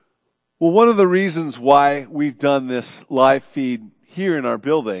Well, one of the reasons why we've done this live feed here in our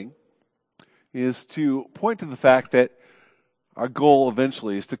building is to point to the fact that our goal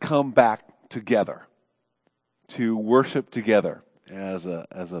eventually is to come back together, to worship together as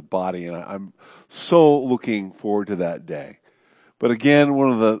a body, and I'm so looking forward to that day. But again,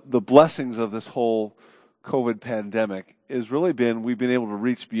 one of the blessings of this whole COVID pandemic has really been we've been able to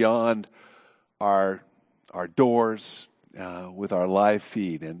reach beyond our doors with our live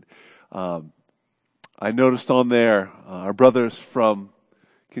feed. And I noticed on there our brothers from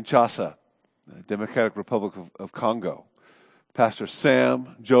Kinshasa, Democratic Republic of Congo, Pastor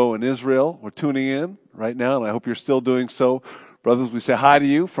Sam, Joe, and Israel were tuning in right now, and I hope you're still doing so. Brothers, we say hi to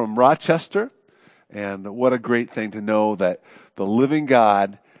you from Rochester, and what a great thing to know that the living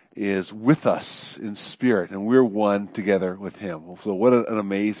God is with us in spirit, and we're one together with Him. So what an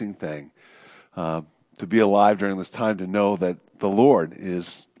amazing thing to be alive during this time, to know that the Lord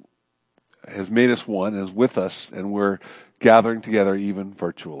has made us one, is with us, and we're gathering together even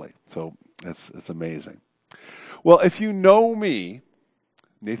virtually. So it's amazing. Well, if you know me,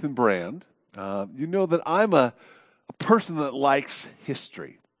 Nathan Brand, you know that I'm a person that likes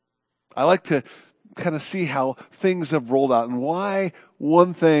history. I like to kind of see how things have rolled out and why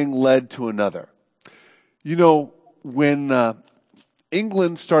one thing led to another. You know, when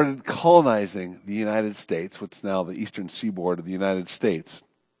England started colonizing the United States, what's now the eastern seaboard of the United States,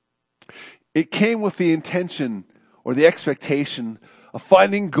 it came with the intention or the expectation of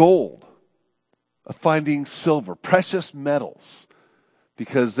finding gold, of finding silver, precious metals,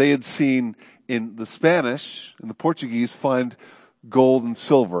 because they had seen in the Spanish and the Portuguese find gold and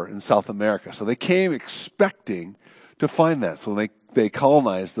silver in South America. So they came expecting to find that. So when they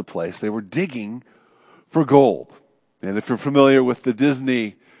colonized the place, they were digging for gold. And if you're familiar with the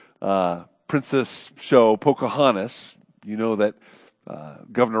Disney princess show Pocahontas, you know that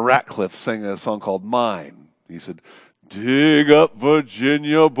Governor Ratcliffe sang a song called Mine. He said, "Dig up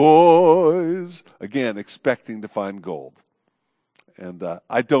Virginia, boys," again, expecting to find gold. And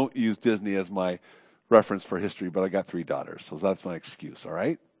I don't use Disney as my reference for history, but I got 3 daughters, so that's my excuse, all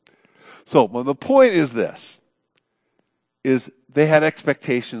right? So well, the point is this, is they had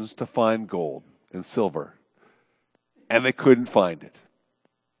expectations to find gold and silver, and they couldn't find it.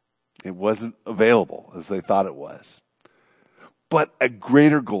 It wasn't available as they thought it was. But a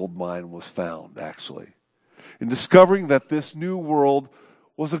greater gold mine was found, actually, in discovering that this new world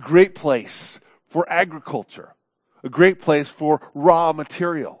was a great place for agriculture, a great place for raw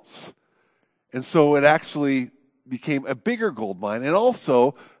materials. And so it actually became a bigger gold mine and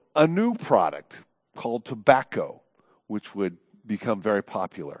also a new product called tobacco, which would become very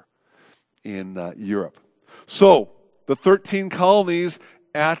popular in Europe. So the 13 colonies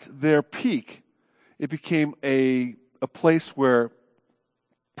at their peak, it became a place where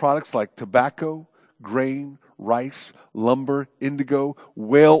products like tobacco, grain, rice, lumber, indigo,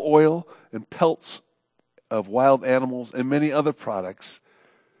 whale oil, and pelts of wild animals, and many other products,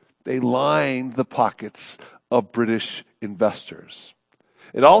 they lined the pockets of British investors.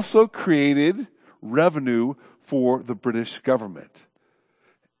 It also created revenue for the British government.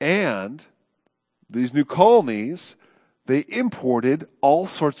 And these new colonies, they imported all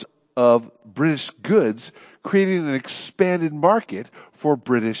sorts of British goods, creating an expanded market for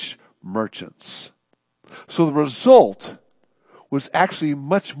British merchants. So the result was actually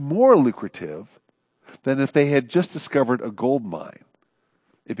much more lucrative than if they had just discovered a gold mine.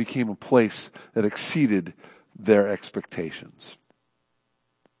 It became a place that exceeded their expectations.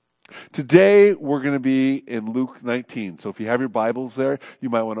 Today, we're going to be in Luke 19. So if you have your Bibles there, you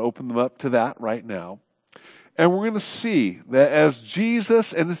might want to open them up to that right now. And we're going to see that as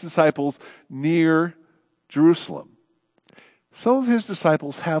Jesus and his disciples near Jerusalem, some of his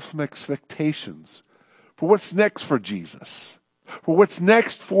disciples have some expectations for what's next for Jesus, for what's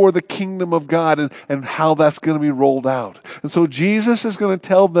next for the kingdom of God and how that's going to be rolled out. And so Jesus is going to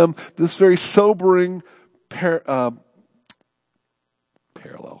tell them this very sobering parallel.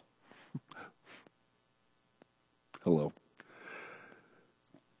 Hello.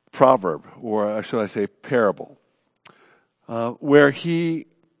 Proverb, or should I say parable, where he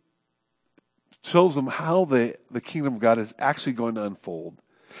shows them how the kingdom of God is actually going to unfold.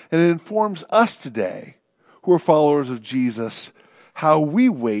 And it informs us today, who are followers of Jesus, how we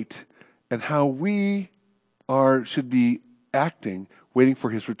wait and how we should be acting, waiting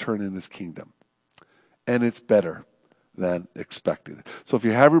for his return in his kingdom. And it's better than expected. So if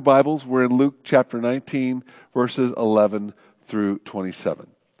you have your Bibles, we're in Luke chapter 19, verses 11 through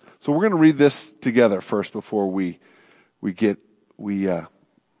 27. So we're going to read this together first before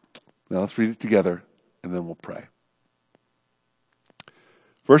now let's read it together and then we'll pray.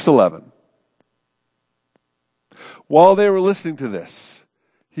 Verse 11. While they were listening to this,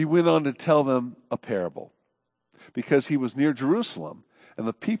 he went on to tell them a parable, because he was near Jerusalem, and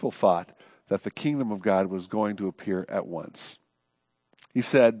the people thought that the kingdom of God was going to appear at once. He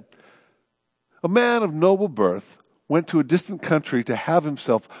said, "A man of noble birth went to a distant country to have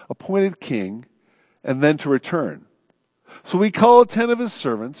himself appointed king and then to return. So he called 10 of his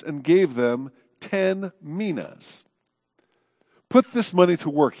servants and gave them 10 minas. 'Put this money to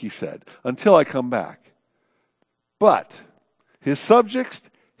work,' he said, 'until I come back.' But his subjects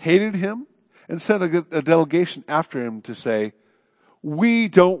hated him and sent a delegation after him to say, 'We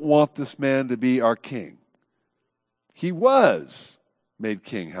don't want this man to be our king.' He was made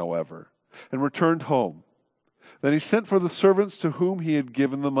king, however, and returned home. Then he sent for the servants to whom he had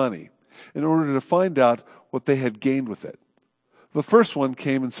given the money, in order to find out what they had gained with it. The first one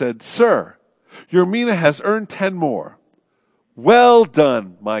came and said, 'Sir, your mina has earned 10 more.' 'Well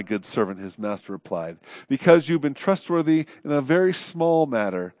done, my good servant,' his master replied. 'Because you've been trustworthy in a very small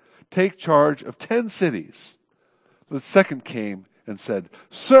matter, take charge of 10 cities.' The second came and said,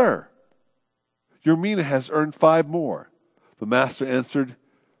 'Sir, your mina has earned 5 more.' The master answered,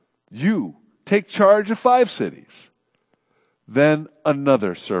 'You take charge of 5 cities.' Then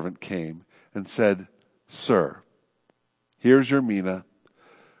another servant came and said, 'Sir, here's your mina.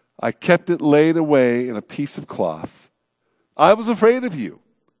 I kept it laid away in a piece of cloth. I was afraid of you,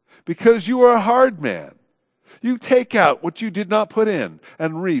 because you are a hard man. You take out what you did not put in,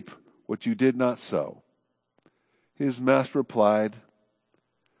 and reap what you did not sow.' His master replied,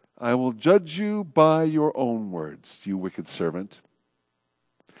 'I will judge you by your own words, you wicked servant.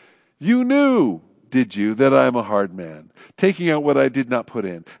 You knew, did you, that I am a hard man, taking out what I did not put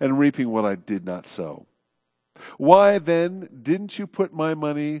in, and reaping what I did not sow? Why then didn't you put my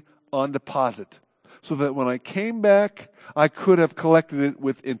money on deposit, so that when I came back, I could have collected it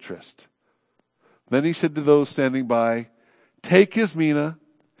with interest?' Then he said to those standing by, 'Take his mina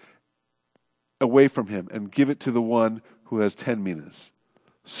away from him and give it to the one who has 10 minas.'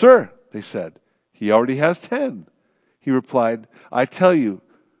 'Sir,' they said, 'he already has 10. He replied, 'I tell you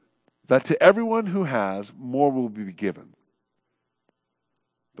that to everyone who has, more will be given.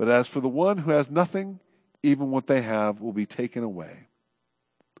 But as for the one who has nothing, even what they have will be taken away.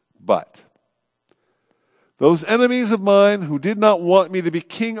 But those enemies of mine who did not want me to be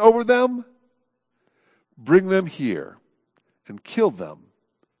king over them, bring them here and kill them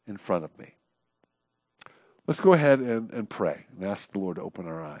in front of me.'" Let's go ahead and pray and ask the Lord to open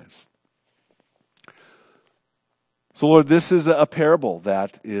our eyes. So, Lord, this is a parable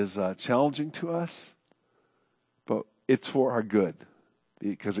that is challenging to us, but it's for our good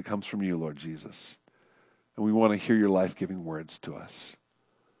because it comes from you, Lord Jesus. And we want to hear your life-giving words to us.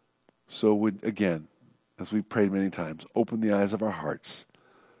 So, again, as we've prayed many times, open the eyes of our hearts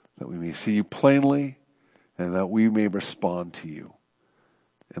that we may see you plainly and that we may respond to you.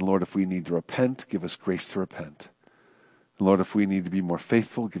 And Lord, if we need to repent, give us grace to repent. And Lord, if we need to be more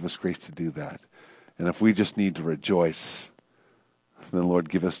faithful, give us grace to do that. And if we just need to rejoice, then Lord,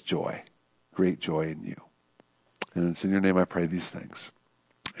 give us joy, great joy in you. And it's in your name I pray these things.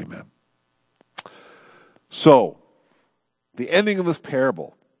 Amen. So, the ending of this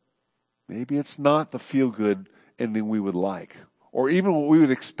parable, maybe it's not the feel-good ending we would like, or even what we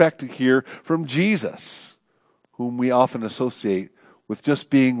would expect to hear from Jesus, whom we often associate with just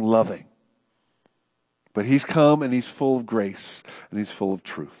being loving. But he's come and he's full of grace and he's full of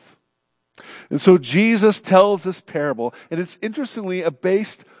truth. And so Jesus tells this parable, and it's interestingly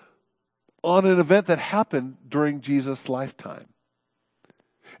based on an event that happened during Jesus' lifetime.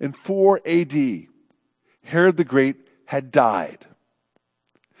 In 4 AD, Herod the Great had died,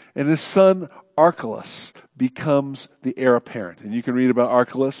 and his son Archelaus becomes the heir apparent. And you can read about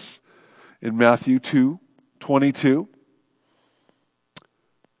Archelaus in Matthew 2:22.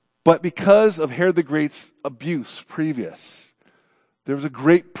 But because of Herod the Great's abuse previous, there was a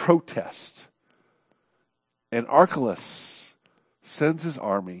great protest. And Archelaus sends his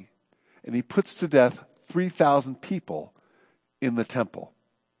army, and he puts to death 3,000 people in the temple.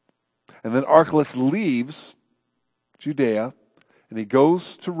 And then Archelaus leaves Judea, and he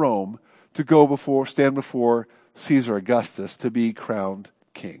goes to Rome to stand before Caesar Augustus to be crowned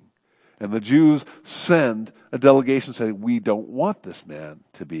king. And the Jews send a delegation saying, "We don't want this man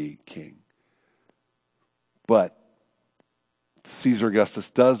to be king." But Caesar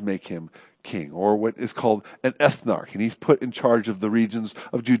Augustus does make him king, or what is called an ethnarch. And he's put in charge of the regions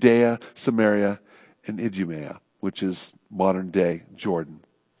of Judea, Samaria, and Idumea, which is modern-day Jordan.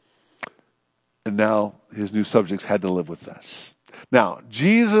 And now his new subjects had to live with this. Now,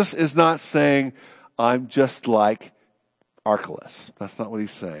 Jesus is not saying, "I'm just like Archelaus. That's not what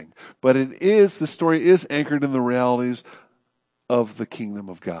he's saying. But the story is anchored in the realities of the kingdom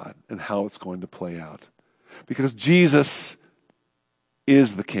of God and how it's going to play out. Because Jesus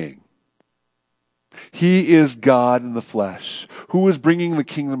is the king. He is God in the flesh, who is bringing the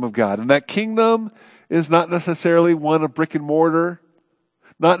kingdom of God. And that kingdom is not necessarily one of brick and mortar,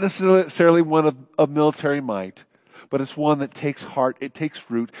 not necessarily one of military might, but it's one that takes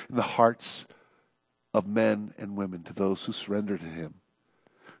root in the hearts of men and women, to those who surrender to him,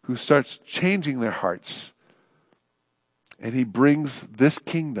 who starts changing their hearts. And he brings this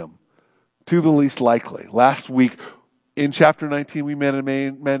kingdom to the least likely. Last week, in chapter 19, we met a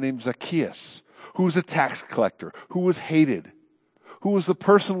man named Zacchaeus, who was a tax collector, who was hated, who was the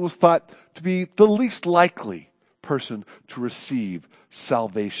person who was thought to be the least likely person to receive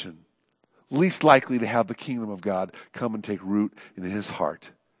salvation, least likely to have the kingdom of God come and take root in his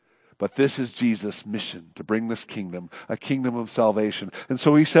heart. But this is Jesus' mission, to bring this kingdom, a kingdom of salvation. And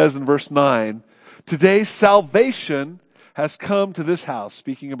so he says in verse 9, today salvation has come to this house,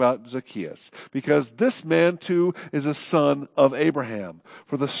 speaking about Zacchaeus, because this man too is a son of Abraham.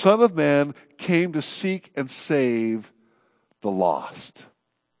 For the Son of Man came to seek and save the lost.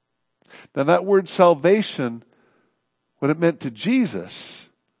 Now that word salvation, what it meant to Jesus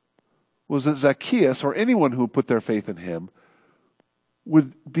was that Zacchaeus, or anyone who would put their faith in him,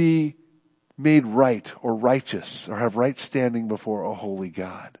 would be made right or righteous or have right standing before a holy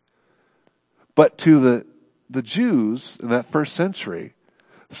God. But to the Jews in that first century,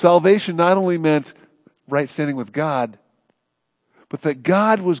 salvation not only meant right standing with God, but that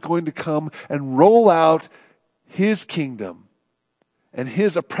God was going to come and roll out his kingdom, and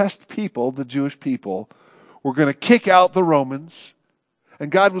his oppressed people, the Jewish people, were going to kick out the Romans, and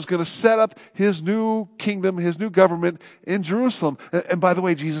God was going to set up his new kingdom, his new government in Jerusalem. And by the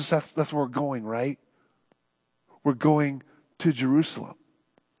way, Jesus, that's where we're going, right? We're going to Jerusalem.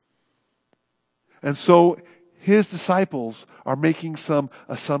 And so his disciples are making some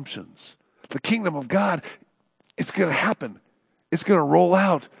assumptions. The kingdom of God, it's going to happen. It's going to roll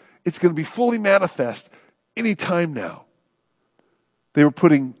out. It's going to be fully manifest any time now. They were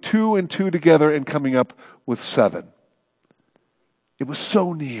putting 2 and 2 together and coming up with 7. It was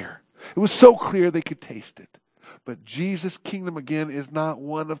so near. It was so clear they could taste it. But Jesus' kingdom, again, is not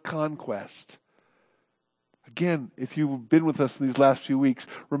one of conquest. Again, if you've been with us in these last few weeks,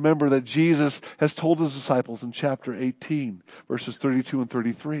 remember that Jesus has told his disciples in chapter 18, verses 32 and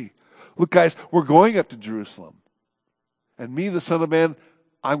 33, look, guys, we're going up to Jerusalem. And me, the Son of Man,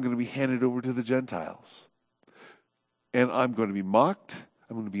 I'm going to be handed over to the Gentiles. And I'm going to be mocked.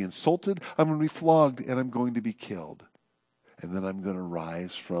 I'm going to be insulted. I'm going to be flogged. And I'm going to be killed. And then I'm going to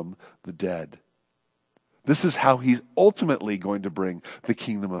rise from the dead. This is how he's ultimately going to bring the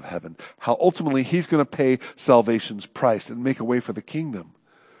kingdom of heaven. How ultimately he's going to pay salvation's price and make a way for the kingdom.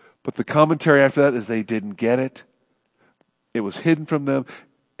 But the commentary after that is they didn't get it. It was hidden from them.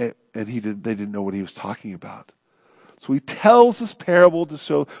 And they didn't know what he was talking about. So he tells this parable to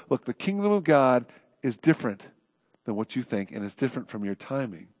show, look, the kingdom of God is different than what you think, and it's different from your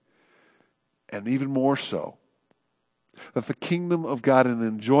timing. And even more so, that the kingdom of God and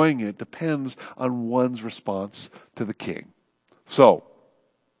enjoying it depends on one's response to the king. So,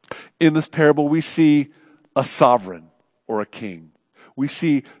 in this parable, we see a sovereign or a king. We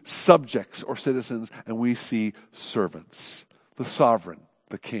see subjects or citizens, and we see servants. The sovereign,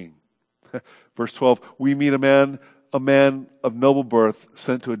 the king. Verse 12, we meet a man of noble birth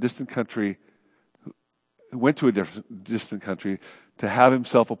sent to a distant country, who went to a distant country to have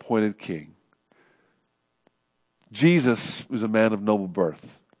himself appointed king. Jesus was a man of noble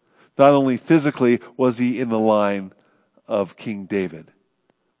birth. Not only physically was he in the line of King David,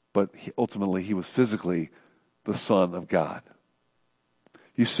 but ultimately he was physically the Son of God.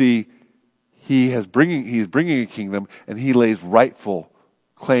 You see, he is bringing a kingdom, and he lays rightful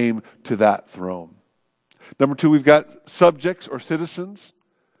claim to that throne. Number 2, we've got subjects or citizens.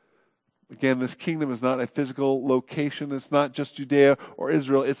 Again, this kingdom is not a physical location. It's not just Judea or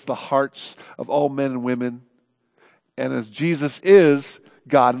Israel. It's the hearts of all men and women. And as Jesus is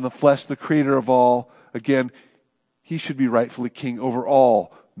God in the flesh, the creator of all, again, he should be rightfully king over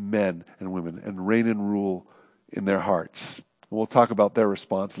all men and women and reign and rule in their hearts. And we'll talk about their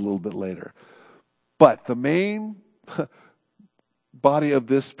response a little bit later. But the main body of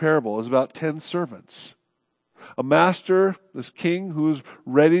this parable is about 10 servants. A master, this king, who's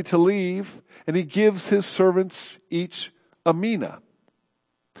ready to leave, and he gives his servants each a mina.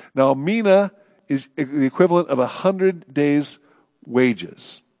 Now, a mina is the equivalent of 100 days'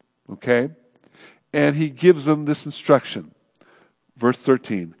 wages. Okay? And he gives them this instruction. Verse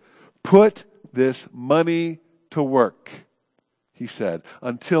 13. Put this money to work. he said,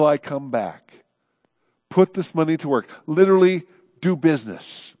 until I come back. Put this money to work. Literally, do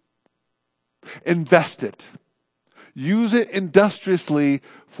business. Invest it. Use it industriously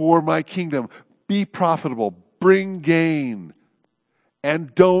for my kingdom. Be profitable. Bring gain.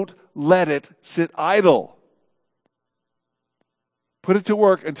 And don't let it sit idle. Put it to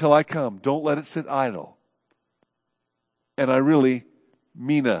work until I come. Don't let it sit idle. And I really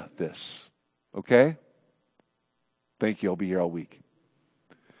mean this. Okay? Thank you. I'll be here all week.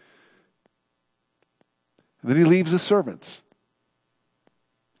 And then he leaves his servants.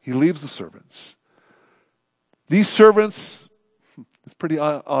 He leaves the servants. These servants, it's pretty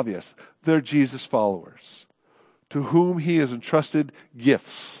obvious, they're Jesus followers, to whom he has entrusted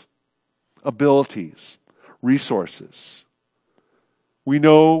gifts, abilities, resources. We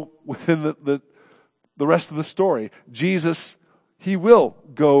know within the rest of the story, Jesus, he will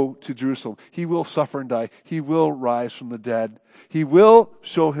go to Jerusalem. He will suffer and die. He will rise from the dead. He will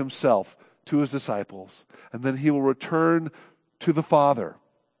show himself to his disciples. And then he will return to the Father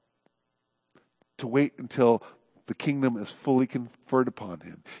to wait until the kingdom is fully conferred upon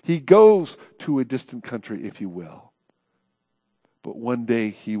him. He goes to a distant country, if you will. But one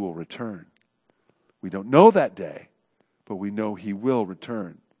day he will return. We don't know that day, but we know he will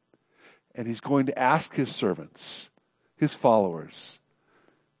return. And he's going to ask his servants, his followers,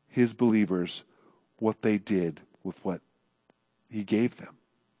 his believers, what they did with what he gave them.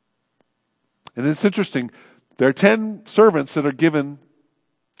 And it's interesting, there are 10 servants that are given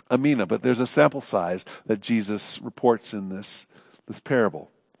a mina, but there's a sample size that Jesus reports in this parable,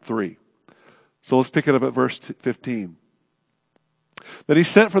 3. So let's pick it up at verse 15. That he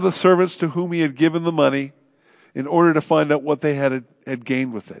sent for the servants to whom he had given the money in order to find out what they had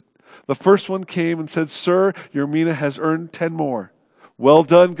gained with it. The first one came and said, "Sir, your mina has earned 10 more. Well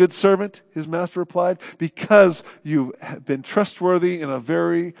done, good servant," his master replied. "Because you've been trustworthy in a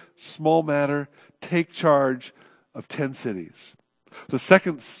very small matter, take charge of 10 cities." The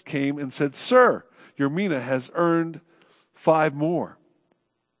second came and said, "Sir, your mina has earned 5 more."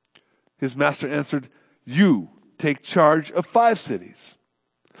 His master answered, "You take charge of 5 cities."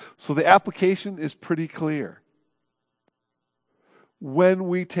 So the application is pretty clear. When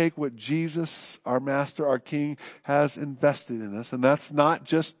we take what Jesus, our master, our king, has invested in us, and that's not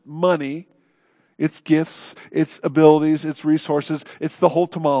just money, it's gifts, it's abilities, it's resources, it's the whole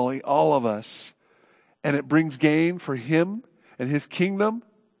tamale, all of us, and it brings gain for him and his kingdom,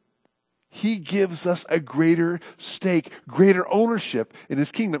 he gives us a greater stake, greater ownership in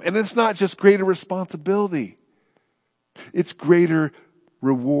his kingdom. And it's not just greater responsibility. It's greater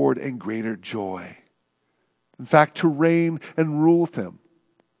reward and greater joy. In fact, to reign and rule with him.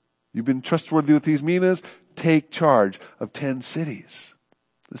 You've been trustworthy with these minas, take charge of 10 cities.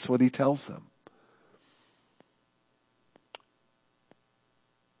 That's what he tells them.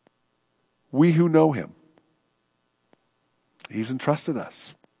 We who know him, he's entrusted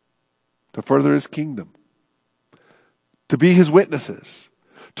us to further his kingdom, to be his witnesses,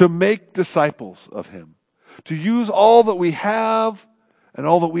 to make disciples of him, to use all that we have and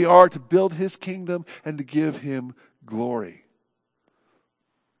all that we are to build his kingdom and to give him glory.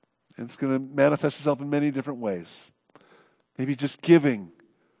 And it's going to manifest itself in many different ways. Maybe just giving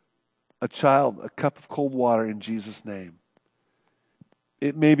a child a cup of cold water in Jesus' name.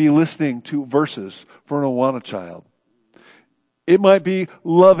 It may be listening to verses for an Awana child. It might be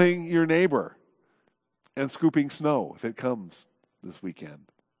loving your neighbor and scooping snow if it comes this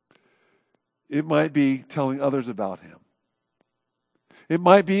weekend. It might be telling others about him. It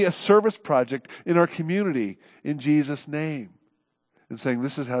might be a service project in our community in Jesus' name and saying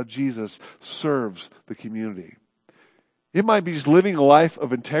this is how Jesus serves the community. It might be just living a life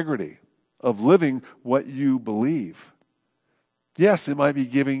of integrity, of living what you believe. Yes, it might be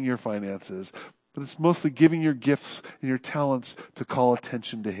giving your finances, but it's mostly giving your gifts and your talents to call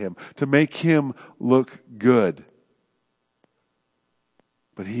attention to him, to make him look good.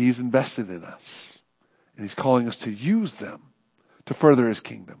 But he's invested in us, and he's calling us to use them to further his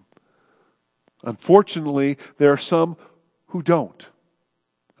kingdom. Unfortunately, there are some who don't,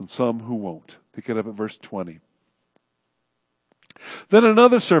 and some who won't. Pick it up at verse 20. Then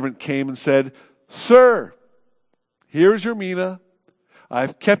another servant came and said, "Sir, here is your mina.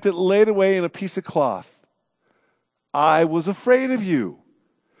 I've kept it laid away in a piece of cloth. I was afraid of you,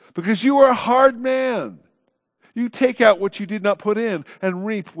 because you are a hard man. You take out what you did not put in and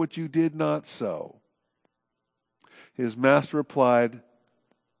reap what you did not sow." His master replied,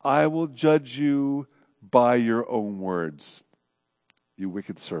 "I will judge you by your own words, you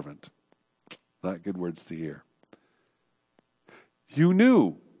wicked servant." Not good words to hear. You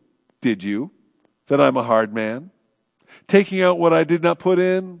knew, did you, that I'm a hard man? taking out what I did not put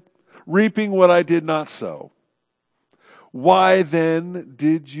in, reaping what I did not sow. Why then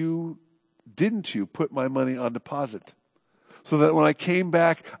didn't you put my money on deposit, so that when I came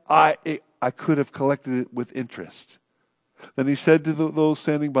back, I could have collected it with interest? Then he said to those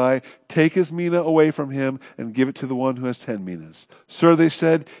standing by, take his mina away from him and give it to the one who has 10 minas. Sir, they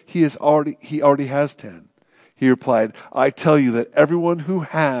said, he already has 10. He replied, I tell you that everyone who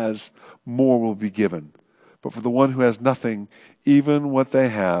has, more will be given. But for the one who has nothing, even what they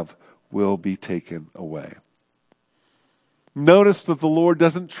have will be taken away. Notice that the Lord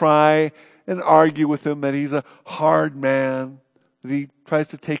doesn't try and argue with him that he's a hard man, that he tries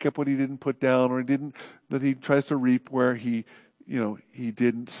to take up what he didn't put down, or that he tries to reap where he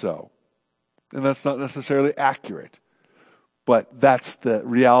didn't sow. And that's not necessarily accurate, but that's the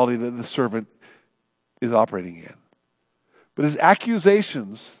reality that the servant is operating in. But his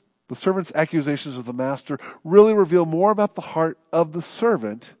accusations, the servant's accusations of the master, really reveal more about the heart of the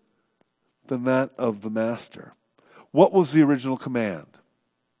servant than that of the master. What was the original command?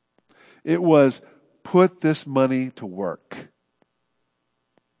 It was, put this money to work.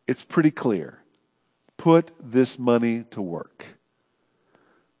 It's pretty clear. Put this money to work.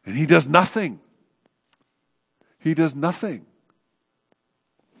 And he does nothing. He does nothing.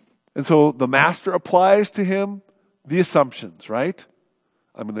 And so the master applies to him the assumptions, right?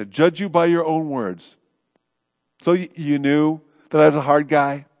 I'm going to judge you by your own words. So you knew that I was a hard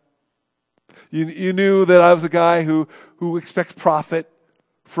guy. You knew that I was a guy who expects profit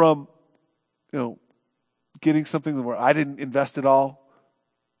from, getting something where I didn't invest at all,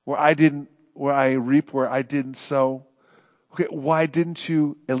 where I reap where I didn't sow. Okay, why didn't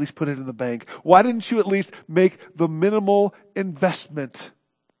you at least put it in the bank? Why didn't you at least make the minimal investment?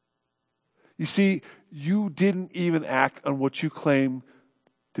 You see, you didn't even act on what you claim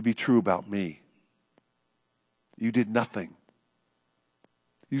to be true about me. You did nothing.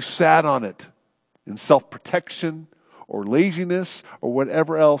 You sat on it in self-protection or laziness or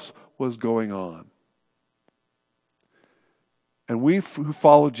whatever else was going on. And we who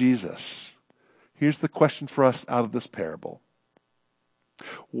follow Jesus, here's the question for us out of this parable.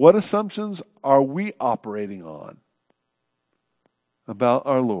 What assumptions are we operating on about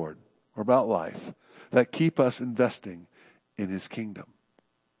our Lord or about life that keep us investing in his kingdom?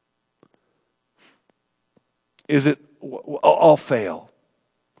 Is it, I'll fail.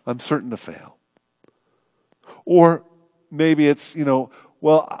 I'm certain to fail. Or maybe it's,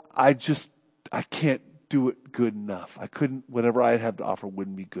 I can't do it good enough. whatever I have to offer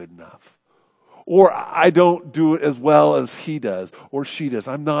wouldn't be good enough. Or I don't do it as well as he does or she does.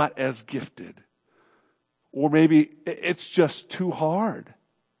 I'm not as gifted. Or maybe it's just too hard.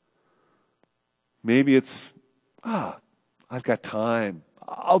 Maybe it's, I've got time.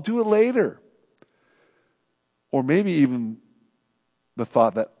 I'll do it later. Or maybe even the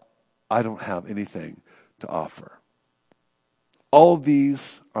thought that I don't have anything to offer. All of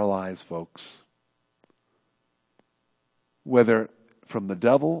these are lies, folks. Whether from the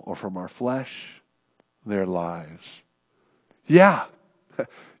devil or from our flesh, they're lies. Yeah,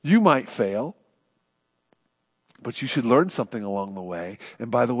 you might fail, but you should learn something along the way. And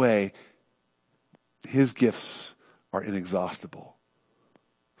by the way, his gifts are inexhaustible.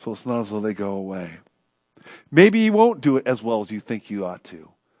 So it's not as though they go away. Maybe you won't do it as well as you think you ought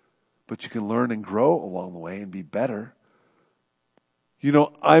to, but you can learn and grow along the way and be better.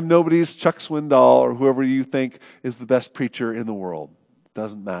 I'm nobody's Chuck Swindoll or whoever you think is the best preacher in the world.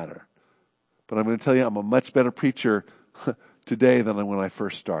 Doesn't matter. But I'm going to tell you, I'm a much better preacher today than when I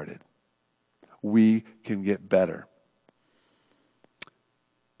first started. We can get better.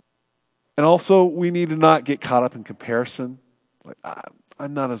 And also, we need to not get caught up in comparison. Like,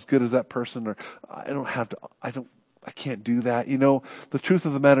 I'm not as good as that person, or I can't do that. The truth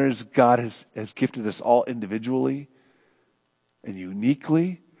of the matter is God has gifted us all individually and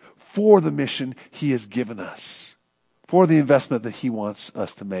uniquely for the mission he has given us, for the investment that he wants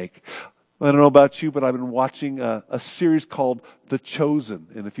us to make. I don't know about you, but I've been watching a series called The Chosen.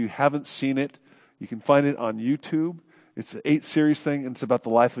 And if you haven't seen it, you can find it on YouTube. It's an 8-series thing, and it's about the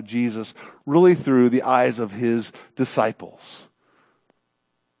life of Jesus, really through the eyes of his disciples.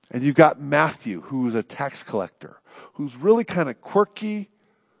 And you've got Matthew, who's a tax collector, who's really kind of quirky,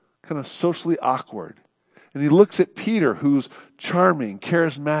 kind of socially awkward. And he looks at Peter, who's charming,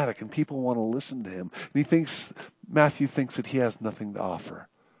 charismatic, and people want to listen to him. And Matthew thinks that he has nothing to offer.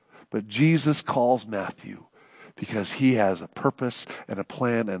 But Jesus calls Matthew because he has a purpose and a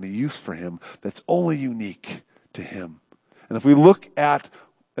plan and a use for him that's only unique to him. And if we look at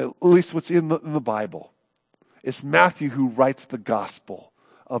least what's in the Bible, it's Matthew who writes the gospel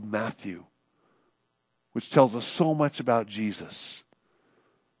of Matthew. which tells us so much about Jesus.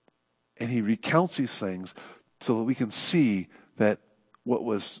 And he recounts these things so that we can see that what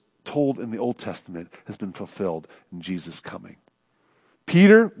was told in the Old Testament has been fulfilled in Jesus coming.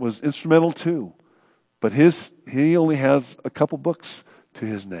 Peter was instrumental too, but he only has a couple books to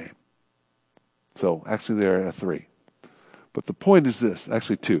his name. So actually there are 3. But the point is this,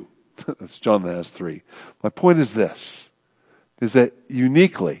 actually 2. It's John that has 3. My point is this, is that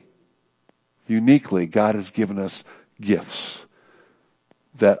uniquely, God has given us gifts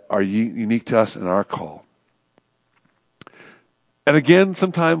that are unique to us in our call. And again,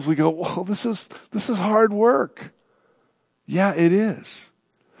 sometimes we go, well, this is hard work. Yeah, it is.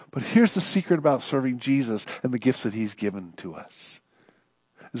 But here's the secret about serving Jesus and the gifts that he's given to us.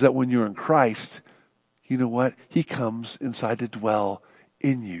 Is that when you're in Christ, you know what? He comes inside to dwell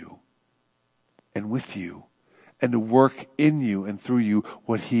in you and with you and to work in you and through you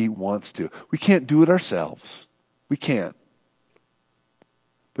what he wants to. We can't do it ourselves. We can't.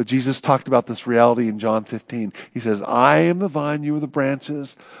 But Jesus talked about this reality in John 15. He says, I am the vine, you are the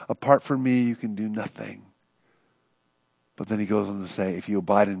branches. Apart from me, you can do nothing. But then he goes on to say, if you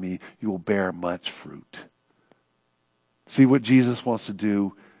abide in me, you will bear much fruit. See, what Jesus wants to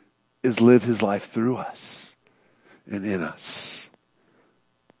do is live his life through us and in us.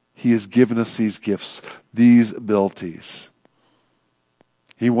 He has given us these gifts, these abilities.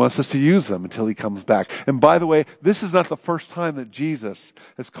 He wants us to use them until he comes back. And by the way, this is not the first time that Jesus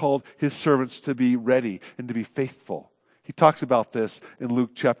has called his servants to be ready and to be faithful. He talks about this in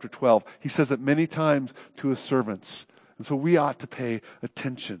Luke chapter 12. He says it many times to his servants. And so we ought to pay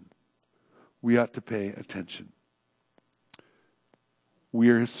attention. We ought to pay attention. We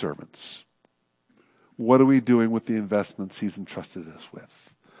are his servants. What are we doing with the investments he's entrusted us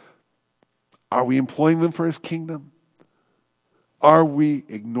with? Are we employing them for his kingdom? Are we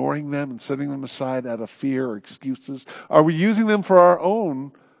ignoring them and setting them aside out of fear or excuses? Are we using them for our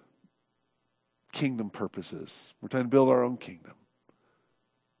own kingdom purposes? We're trying to build our own kingdom.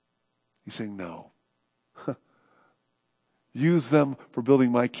 He's saying no. Use them for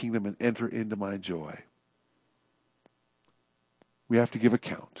building my kingdom and enter into my joy. We have to give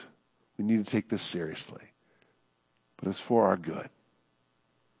account. We need to take this seriously. But it's for our good.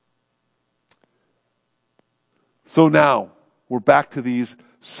 So now, we're back to these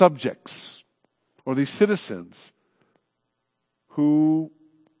subjects or these citizens who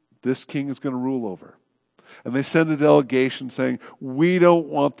this king is going to rule over. And they send a delegation saying, we don't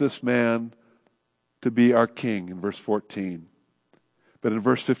want this man to be our king, in verse 14. But in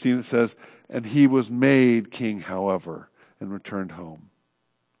verse 15 it says, and he was made king, however, and returned home.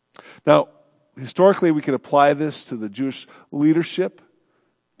 Now, historically we could apply this to the Jewish leadership.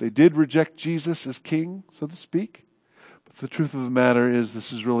 They did reject Jesus as king, so to speak. But the truth of the matter is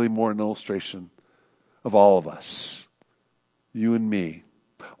this is really more an illustration of all of us. You and me.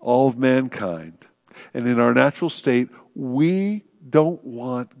 All of mankind. And in our natural state, we don't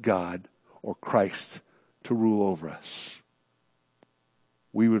want God or Christ to rule over us.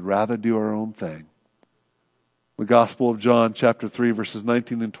 We would rather do our own thing. The Gospel of John chapter 3 verses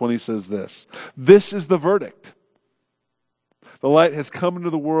 19 and 20 says this. This is the verdict. The light has come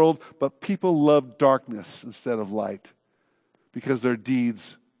into the world, but people loved darkness instead of light because their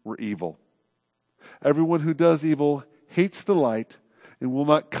deeds were evil. Everyone who does evil hates the light and will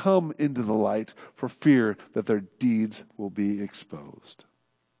not come into the light for fear that their deeds will be exposed.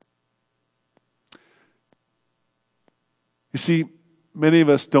 You see, many of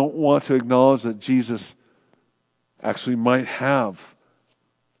us don't want to acknowledge that Jesus actually might have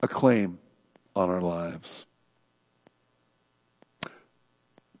a claim on our lives.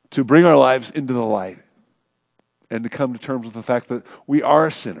 To bring our lives into the light and to come to terms with the fact that we are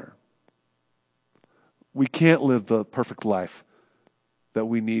a sinner. We can't live the perfect life that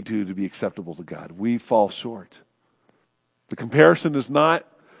we need to be acceptable to God. We fall short. The comparison is not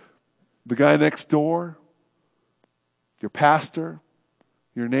the guy next door, your pastor,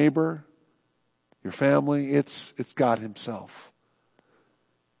 your neighbor, your family. It's God himself.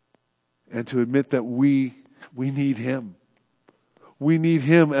 And to admit that we need him. We need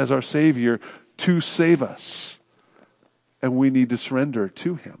him as our Savior to save us. And we need to surrender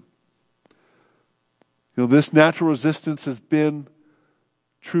to him. You know, this natural resistance has been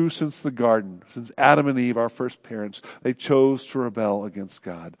true since the garden, since Adam and Eve, our first parents. They chose to rebel against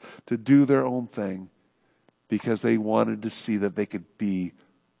God, to do their own thing because they wanted to see that they could be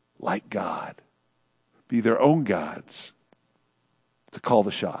like God, be their own gods, to call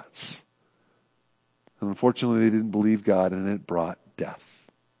the shots. And unfortunately, they didn't believe God, and it brought death.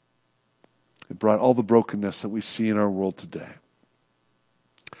 It brought all the brokenness that we see in our world today.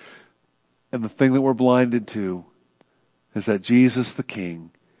 And the thing that we're blinded to is that Jesus the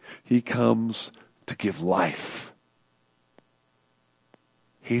King, He comes to give life.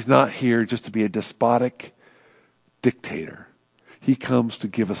 He's not here just to be a despotic dictator. He comes to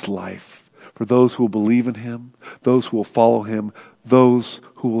give us life for those who will believe in Him, those who will follow Him, those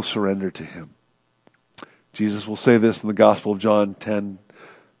who will surrender to Him. Jesus will say this in the Gospel of John 10,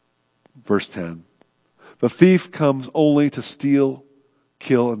 verse 10. The thief comes only to steal,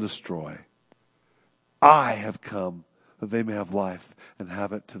 kill, and destroy. I have come that they may have life and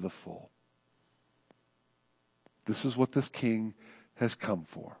have it to the full. This is what this King has come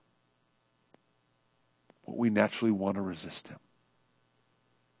for. But we naturally want to resist Him.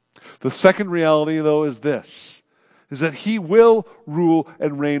 The second reality, though, is this, is that He will rule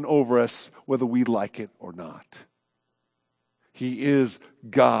and reign over us whether we like it or not. He is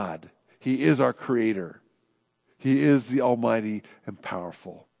God. He is our Creator. He is the Almighty and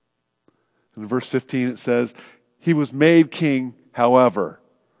powerful. In verse 15 it says, He was made king, however.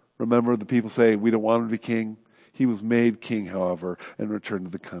 Remember the people say, we don't want Him to be king. He was made king, however, and returned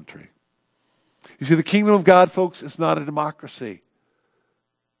to the country. You see, the kingdom of God, folks, is not a democracy.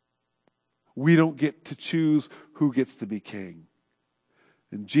 We don't get to choose who gets to be king.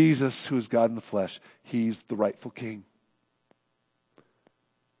 And Jesus, who is God in the flesh, He's the rightful king.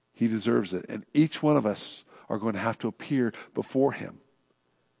 He deserves it. And each one of us are going to have to appear before Him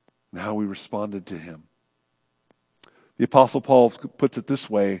and how we responded to Him. The Apostle Paul puts it this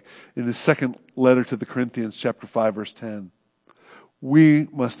way in his second letter to the Corinthians, chapter 5, verse 10. We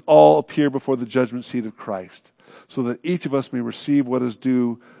must all appear before the judgment seat of Christ, so that each of us may receive what is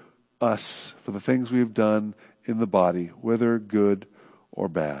due us for the things we have done in the body, whether good or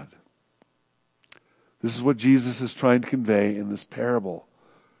bad. This is what Jesus is trying to convey in this parable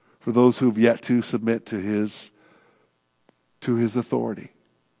for those who have yet to submit to His authority,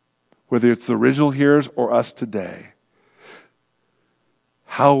 whether it's the original hearers or us today.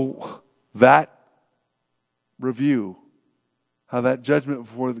 How that review, how that judgment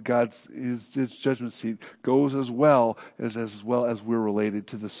before His judgment seat goes as well as we're related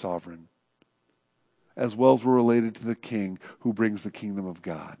to the sovereign, as well as we're related to the King who brings the kingdom of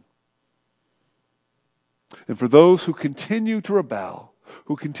God. And for those who continue to rebel,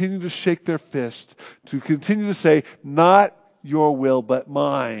 who continue to shake their fist, to continue to say, not your will, but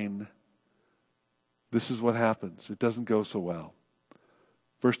mine, this is what happens. It doesn't go so well.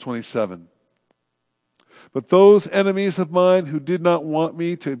 Verse 27. But those enemies of mine who did not want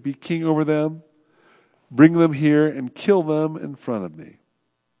me to be king over them, bring them here and kill them in front of me.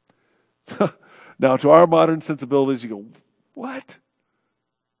 Now, to our modern sensibilities, you go, what?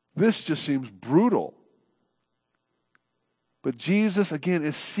 This just seems brutal. But Jesus, again,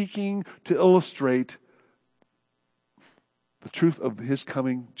 is seeking to illustrate the truth of His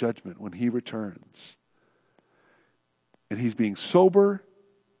coming judgment when He returns. And He's being sober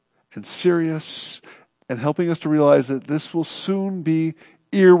and serious and helping us to realize that this will soon be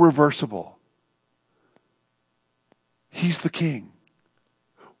irreversible. He's the King.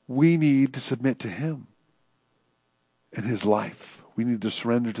 We need to submit to Him and His life. We need to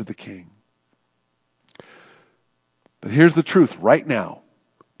surrender to the King. But here's the truth right now,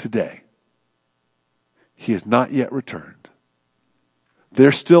 today. He has not yet returned.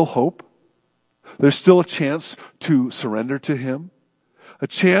 There's still hope. There's still a chance to surrender to Him, a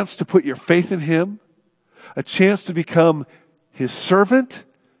chance to put your faith in Him, a chance to become His servant,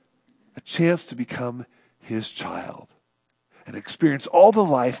 a chance to become His child, and experience all the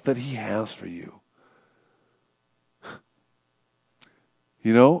life that He has for you.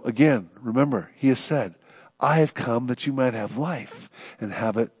 You know, again, remember, He has said, I have come that you might have life and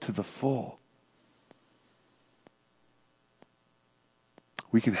have it to the full.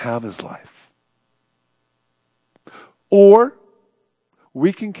 We can have His life. Or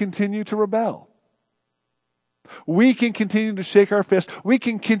we can continue to rebel. We can continue to shake our fist. We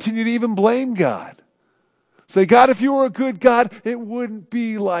can continue to even blame God. Say, God, if you were a good God, it wouldn't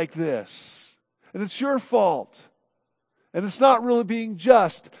be like this. And it's your fault. And it's not really being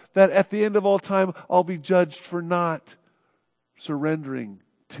just that at the end of all time, I'll be judged for not surrendering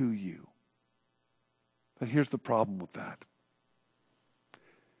to you. But here's the problem with that.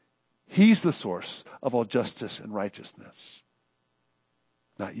 He's the source of all justice and righteousness.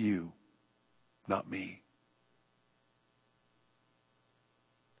 Not you, not me.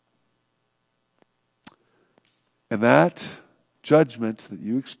 And that judgment that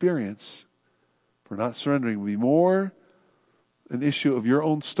you experience for not surrendering will be more an issue of your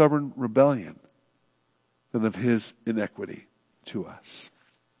own stubborn rebellion than of His inequity to us.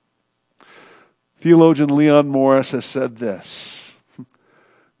 Theologian Leon Morris has said this: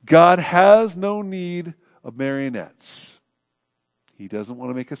 God has no need of marionettes. He doesn't want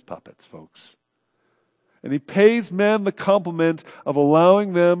to make us puppets, folks. And he pays men the compliment of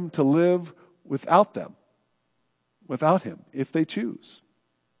allowing them to live without him, if they choose.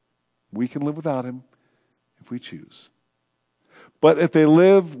 We can live without him if we choose. But if they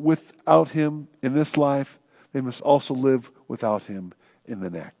live without him in this life, they must also live without him in the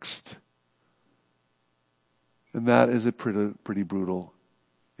next. And that is a pretty brutal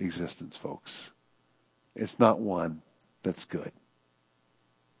existence, folks. It's not one that's good.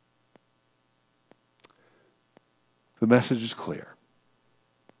 The message is clear.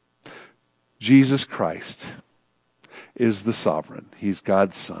 Jesus Christ is the sovereign. He's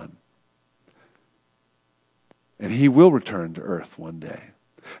God's Son. And he will return to earth one day.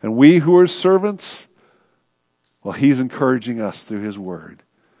 And we who are servants, well, he's encouraging us through his word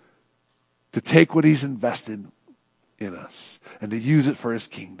to take what he's invested in us and to use it for his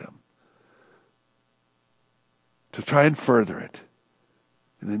kingdom. To try and further it.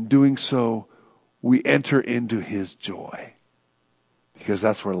 And in doing so, we enter into his joy. Because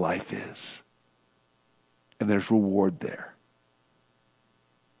that's where life is. And there's reward there.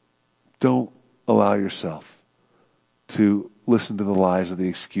 Don't allow yourself to listen to the lies or the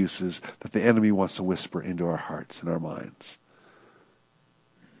excuses that the enemy wants to whisper into our hearts and our minds.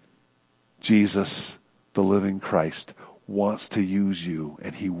 Jesus, the living Christ, wants to use you,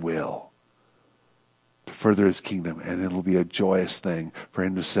 and he will, to further his kingdom. And it'll be a joyous thing for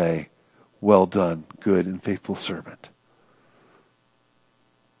him to say, "Well done, good and faithful servant."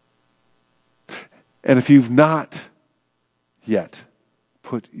 And if you've not yet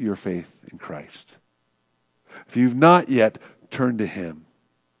put your faith in Christ, if you've not yet turned to him,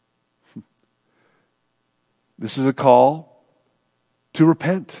 this is a call to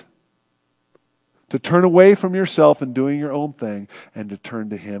repent, to turn away from yourself and doing your own thing, and to turn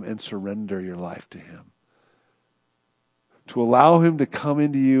to him and surrender your life to him. To allow him to come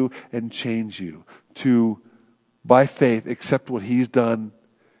into you and change you, to, by faith, accept what he's done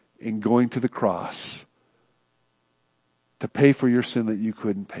in going to the cross to pay for your sin that you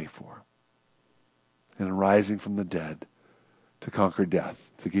couldn't pay for, and rising from the dead to conquer death,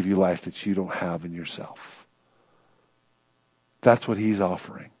 to give you life that you don't have in yourself. That's what he's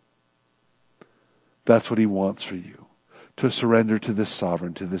offering. That's what he wants for you, to surrender to this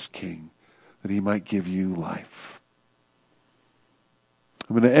sovereign, to this king, that he might give you life.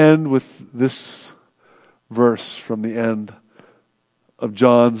 I'm going to end with this verse from the end of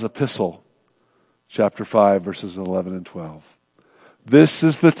John's epistle, chapter 5, verses 11 and 12. This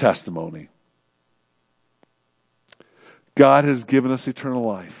is the testimony. God has given us eternal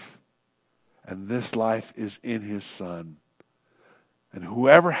life, and this life is in his Son. And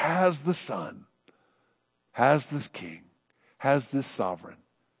whoever has the Son, has this King, has this sovereign,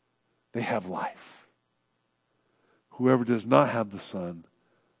 they have life. Whoever does not have the Son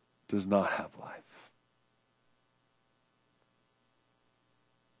does not have life.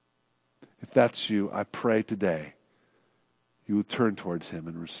 If that's you, I pray today you will turn towards him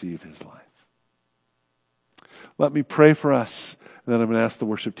and receive his life. Let me pray for us, and then I'm going to ask the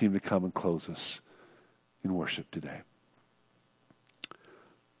worship team to come and close us in worship today.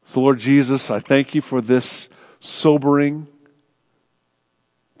 So, Lord Jesus, I thank you for this sobering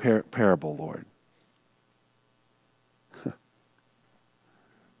parable, Lord.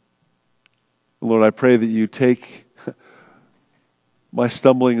 Lord, I pray that you take my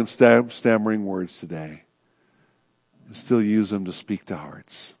stumbling and stammering words today and still use them to speak to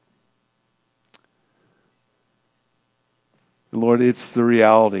hearts. And Lord, it's the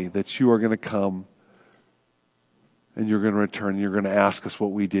reality that you are going to come and you're going to return and you're going to ask us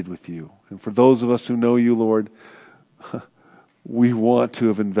what we did with you. And for those of us who know you, Lord, we want to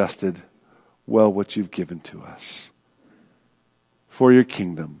have invested well what you've given to us for your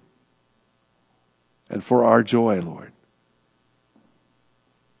kingdom and for our joy, Lord.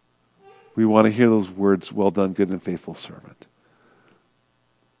 We want to hear those words, "Well done, good and faithful servant."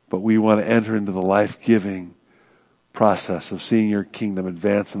 But we want to enter into the life-giving process of seeing your kingdom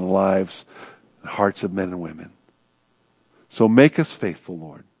advance in the lives and hearts of men and women. So make us faithful,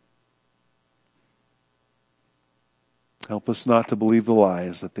 Lord. Help us not to believe the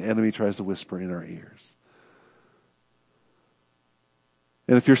lies that the enemy tries to whisper in our ears.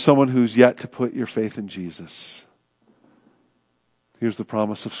 And if you're someone who's yet to put your faith in Jesus, here's the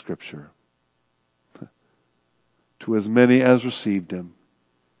promise of Scripture. To as many as received him,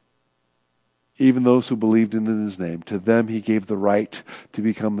 even those who believed in his name, to them he gave the right to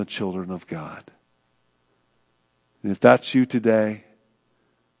become the children of God. And if that's you today,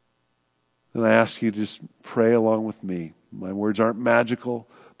 then I ask you to just pray along with me. My words aren't magical,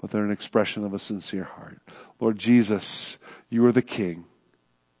 but they're an expression of a sincere heart. Lord Jesus, you are the King.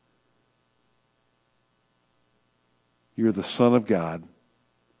 You're the Son of God,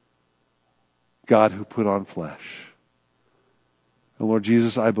 God who put on flesh. And Lord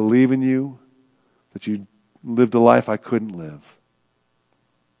Jesus, I believe in you, that you lived a life I couldn't live,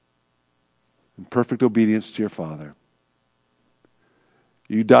 in perfect obedience to your Father.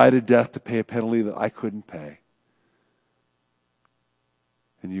 You died a death to pay a penalty that I couldn't pay.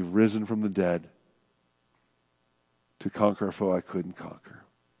 And you've risen from the dead to conquer a foe I couldn't conquer.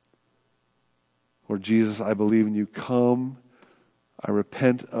 Lord Jesus, I believe in you. Come. I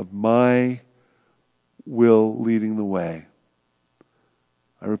repent of my will leading the way.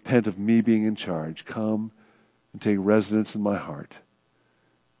 I repent of me being in charge. Come and take residence in my heart.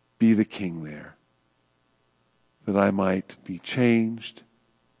 Be the King there, that I might be changed,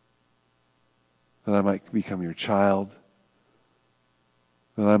 that I might become your child,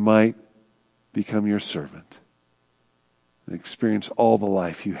 that I might become your servant and experience all the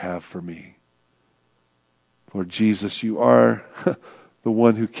life you have for me. Lord Jesus, you are the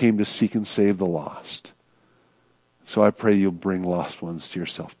one who came to seek and save the lost. So I pray you'll bring lost ones to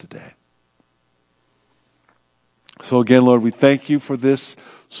yourself today. So again, Lord, we thank you for this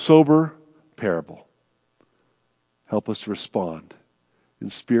sober parable. Help us to respond in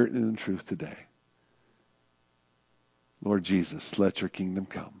spirit and in truth today. Lord Jesus, let your kingdom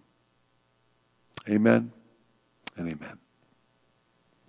come. Amen and amen.